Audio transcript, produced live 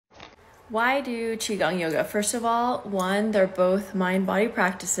Why do Qigong yoga? First of all, one, they're both mind-body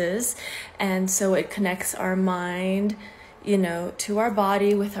practices, and so it connects our mind, to our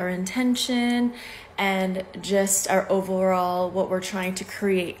body with our intention and just our overall, what we're trying to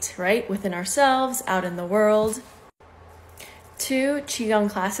create, right? Within ourselves, out in the world. Two, Qigong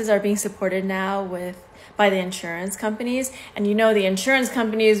classes are being supported now by the insurance companies. And the insurance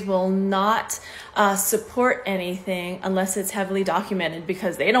companies will not support anything unless it's heavily documented,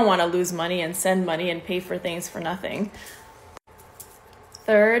 because they don't want to lose money and send money and pay for things for nothing.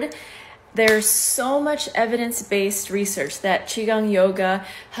 Third, there's so much evidence-based research that Qigong yoga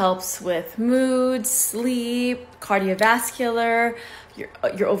helps with mood, sleep, cardiovascular,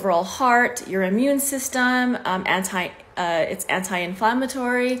 your overall heart, your immune system, it's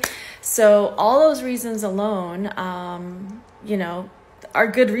anti-inflammatory. So all those reasons alone, are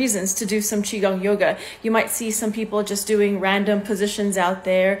good reasons to do some Qigong yoga. You might see some people just doing random positions out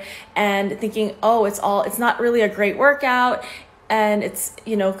there and thinking, oh, it's not really a great workout. And it's,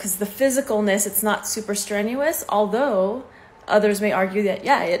 because the physicalness, it's not super strenuous, although others may argue that,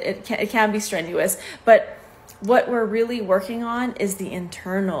 yeah, it can be strenuous. But what we're really working on is the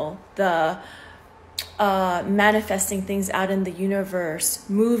internal, the manifesting things out in the universe,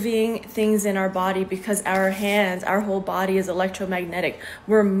 moving things in our body, because our whole body is electromagnetic.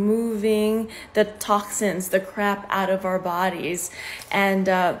 We're moving the toxins, the crap out of our bodies. And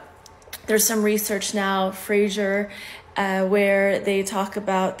there's some research now, Fraser, where they talk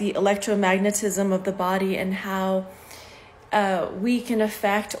about the electromagnetism of the body and how we can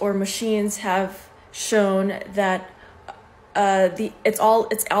affect, or machines have shown that it's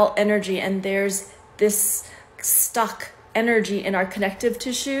all energy, and there's this stuck energy in our connective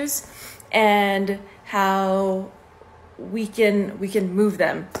tissues, and how we can move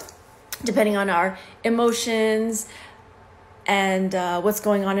them depending on our emotions and what's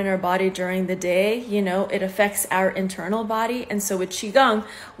going on in our body during the day. It affects our internal body. And so with Qigong,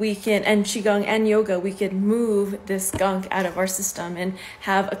 Qigong and yoga, we can move this gunk out of our system and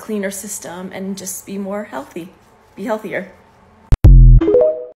have a cleaner system and just be more healthy, be healthier.